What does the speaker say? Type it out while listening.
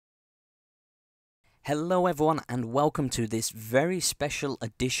Hello everyone and welcome to this very special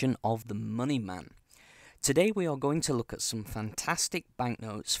edition of The Money Man. Today we are going to look at some fantastic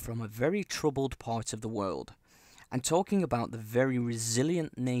banknotes from a very troubled part of the world. I'm talking about the very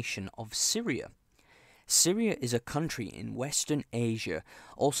resilient nation of Syria. Syria is a country in Western Asia,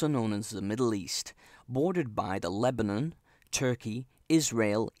 also known as the Middle East, bordered by the Lebanon, Turkey,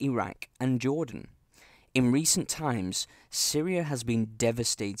 Israel, Iraq and Jordan. In recent times, Syria has been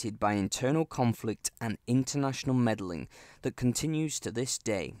devastated by internal conflict and international meddling that continues to this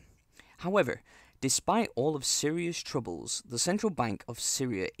day. However, despite all of Syria's troubles, the Central Bank of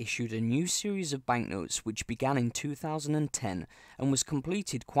Syria issued a new series of banknotes which began in 2010 and was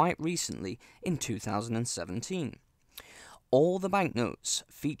completed quite recently in 2017. All the banknotes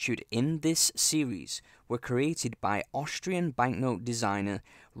featured in this series were created by Austrian banknote designer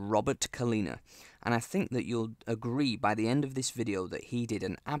Robert Kalina, and I think that you'll agree by the end of this video that he did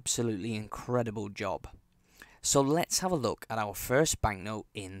an absolutely incredible job. So let's have a look at our first banknote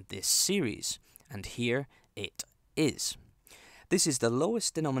in this series, and here it is. This is the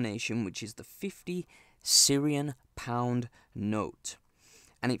lowest denomination, which is the 50 Syrian pound note,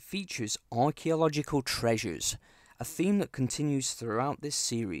 and it features archaeological treasures, a theme that continues throughout this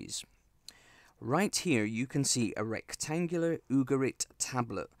series. Right here you can see a rectangular Ugarit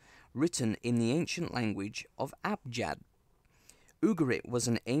tablet written in the ancient language of Abjad. Ugarit was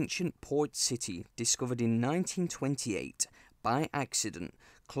an ancient port city discovered in 1928 by accident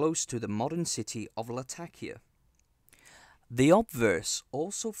close to the modern city of Latakia. The obverse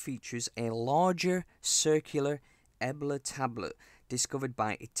also features a larger circular Ebla tablet discovered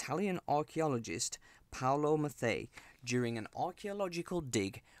by Italian archaeologist Paolo Mattei during an archaeological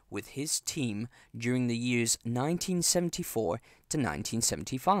dig with his team during the years 1974 to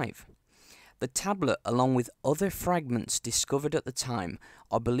 1975. The tablet, along with other fragments discovered at the time,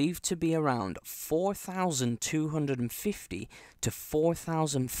 are believed to be around 4,250 to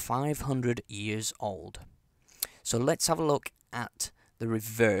 4,500 years old. So let's have a look at the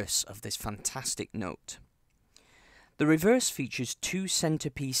reverse of this fantastic note. The reverse features two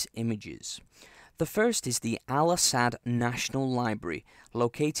centerpiece images. The first is the Al-Assad National Library,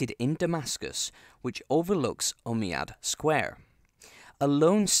 located in Damascus, which overlooks Umayyad Square. A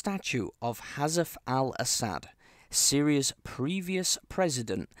lone statue of Hazef al-Assad, Syria's previous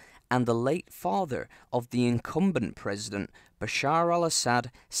president and the late father of the incumbent president, Bashar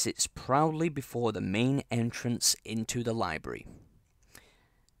al-Assad, sits proudly before the main entrance into the library.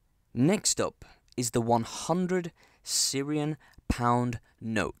 Next up is the 100 Syrian pound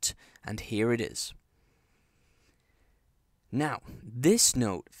note, and here it is. Now, this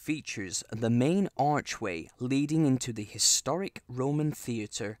note features the main archway leading into the historic Roman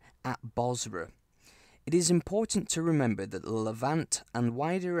theatre at Bosra. It is important to remember that the Levant and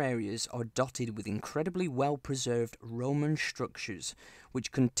wider areas are dotted with incredibly well-preserved Roman structures,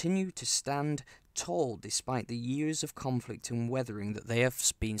 which continue to stand tall despite the years of conflict and weathering that they have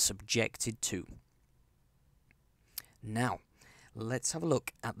been subjected to. Now, let's have a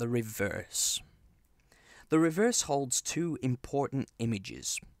look at the reverse. The reverse holds two important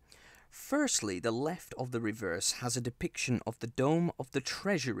images. Firstly, the left of the reverse has a depiction of the dome of the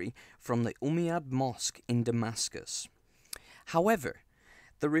treasury from the Umayyad Mosque in Damascus. However,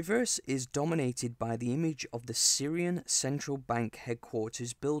 the reverse is dominated by the image of the Syrian Central Bank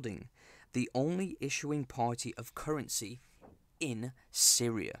headquarters building, the only issuing party of currency in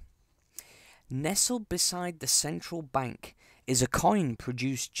Syria. Nestled beside the central bank is a coin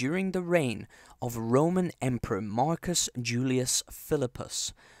produced during the reign of Roman Emperor Marcus Julius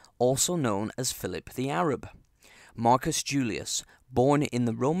Philippus, also known as Philip the Arab. Marcus Julius, born in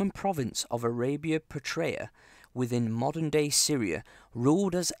the Roman province of Arabia Petraea within modern-day Syria,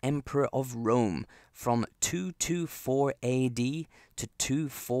 ruled as Emperor of Rome from 224 AD to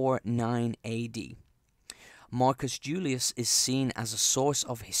 249 AD. Marcus Julius is seen as a source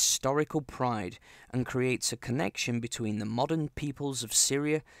of historical pride and creates a connection between the modern peoples of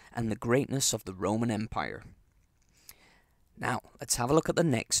Syria and the greatness of the Roman Empire. Now, let's have a look at the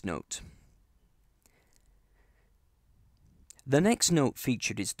next note. The next note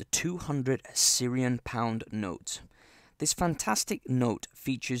featured is the 200 Syrian pound note. This fantastic note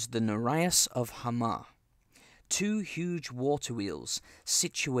features the Nereus of Hama, two huge water wheels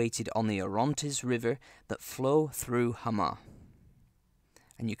situated on the Orontes River that flow through Hama.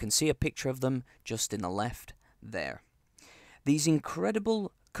 And you can see a picture of them just in the left there. These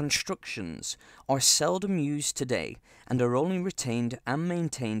incredible constructions are seldom used today and are only retained and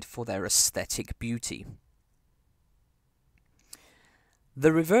maintained for their aesthetic beauty.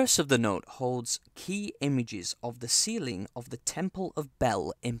 The reverse of the note holds key images of the ceiling of the Temple of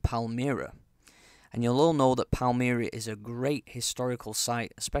Bel in Palmyra. And you'll all know that Palmyra is a great historical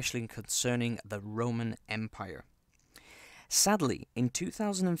site, especially concerning the Roman Empire. Sadly, in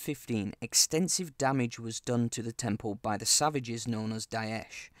 2015, extensive damage was done to the temple by the savages known as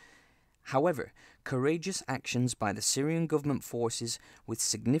Daesh. However, courageous actions by the Syrian government forces with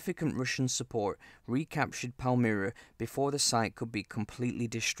significant Russian support recaptured Palmyra before the site could be completely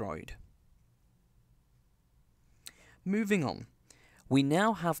destroyed. Moving on, we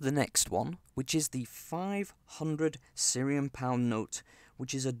now have the next one, which is the 500 Syrian pound note,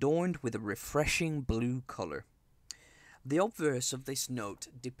 which is adorned with a refreshing blue colour. The obverse of this note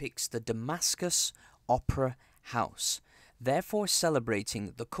depicts the Damascus Opera House, therefore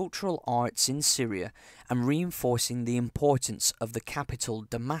celebrating the cultural arts in Syria and reinforcing the importance of the capital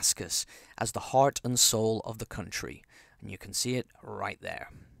Damascus as the heart and soul of the country. And you can see it right there.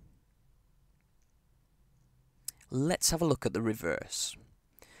 Let's have a look at the reverse.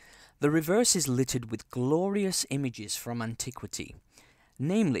 The reverse is littered with glorious images from antiquity,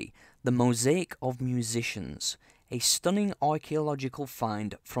 namely the Mosaic of Musicians, a stunning archaeological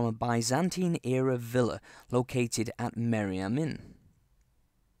find from a Byzantine-era villa located at Meriamin.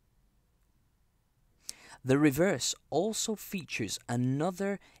 The reverse also features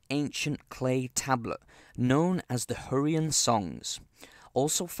another ancient clay tablet known as the Hurrian Songs.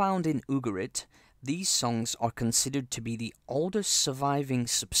 Also found in Ugarit, these songs are considered to be the oldest surviving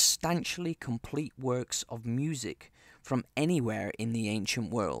substantially complete works of music from anywhere in the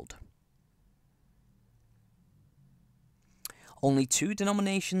ancient world. Only 2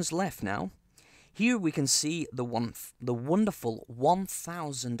 denominations left now. Here we can see the wonderful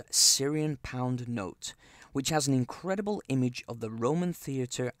 1000 Syrian pound note, which has an incredible image of the Roman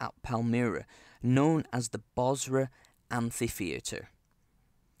theatre at Palmyra, known as the Bosra Amphitheatre.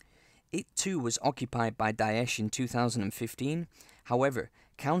 It too was occupied by Daesh in 2015, however,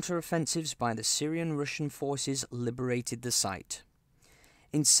 counter-offensives by the Syrian-Russian forces liberated the site.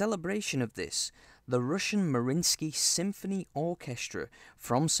 In celebration of this, the Russian Mariinsky Symphony Orchestra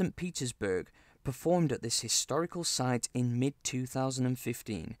from St. Petersburg performed at this historical site in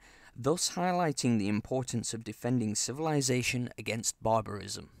mid-2015, thus highlighting the importance of defending civilization against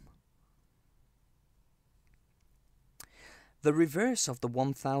barbarism. The reverse of the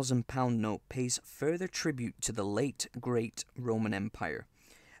 1000 pound note pays further tribute to the late great Roman Empire,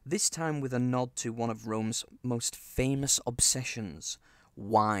 this time with a nod to one of Rome's most famous obsessions,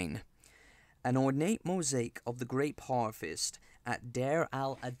 wine. An ornate mosaic of the grape harvest at Deir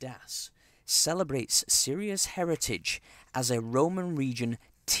al-Adas celebrates Syria's heritage as a Roman region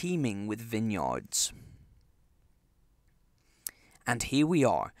teeming with vineyards. And here we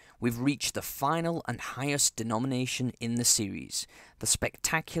are, we've reached the final and highest denomination in the series, the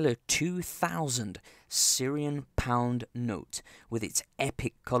spectacular 2000 Syrian pound note with its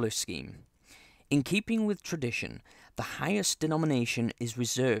epic colour scheme. In keeping with tradition, the highest denomination is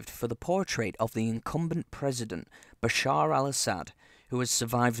reserved for the portrait of the incumbent president, Bashar al-Assad, who has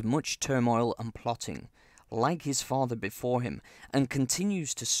survived much turmoil and plotting, like his father before him, and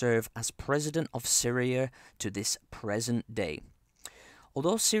continues to serve as president of Syria to this present day.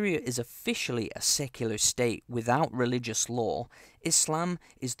 Although Syria is officially a secular state without religious law, Islam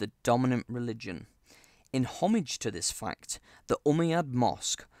is the dominant religion. In homage to this fact, the Umayyad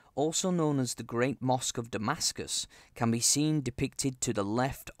Mosque, also known as the Great Mosque of Damascus, can be seen depicted to the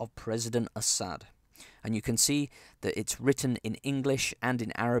left of President Assad. And you can see that it's written in English and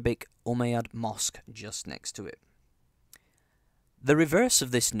in Arabic, Umayyad Mosque, just next to it. The reverse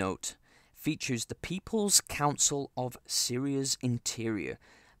of this note features the People's Council of Syria's Interior,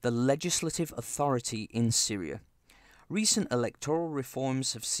 the legislative authority in Syria. Recent electoral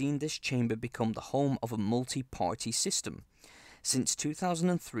reforms have seen this chamber become the home of a multi-party system. Since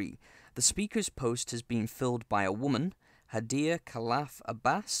 2003, the Speaker's post has been filled by a woman, Hadia Khalaf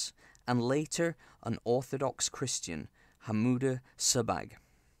Abbas, and later an Orthodox Christian, Hamouda Sabag.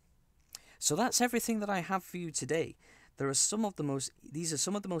 So that's everything that I have for you today. These are some of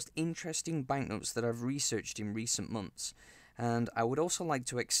the most interesting banknotes that I've researched in recent months. And I would also like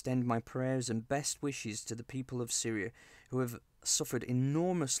to extend my prayers and best wishes to the people of Syria who have suffered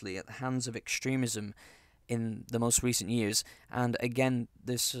enormously at the hands of extremism in the most recent years, and again,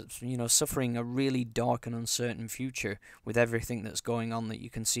 this suffering a really dark and uncertain future with everything that's going on that you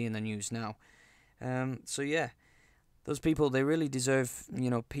can see in the news now. So yeah, those people, they really deserve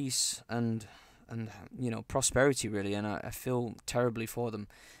peace and prosperity, really, and I feel terribly for them.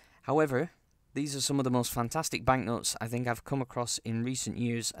 However, these are some of the most fantastic banknotes I think I've come across in recent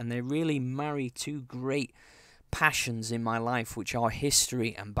years, and they really marry 2 great passions in my life, which are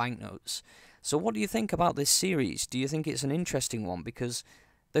history and banknotes. So what do you think about this series? Do you think it's an interesting one? Because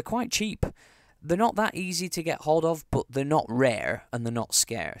they're quite cheap. They're not that easy to get hold of, but they're not rare and they're not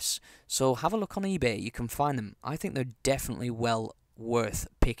scarce. So have a look on eBay, you can find them. I think they're definitely well worth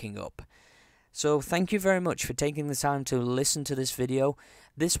picking up. So thank you very much for taking the time to listen to this video.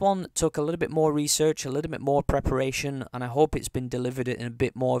 This one took a little bit more research, a little bit more preparation, and I hope it's been delivered in a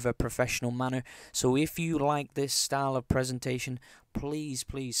bit more of a professional manner. So if you like this style of presentation, please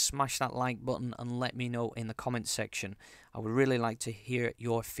smash that like button and let me know in the comments section. I would really like to hear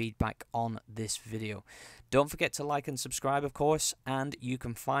your feedback on this video. Don't forget to like and subscribe, of course, and you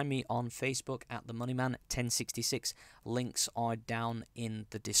can find me on Facebook at the Moneyman 1066. Links are down in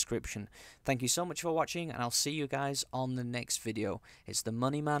the description. Thank you so much for watching, and I'll see you guys on the next video. It's the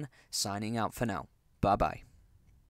Moneyman signing out for now. Bye bye.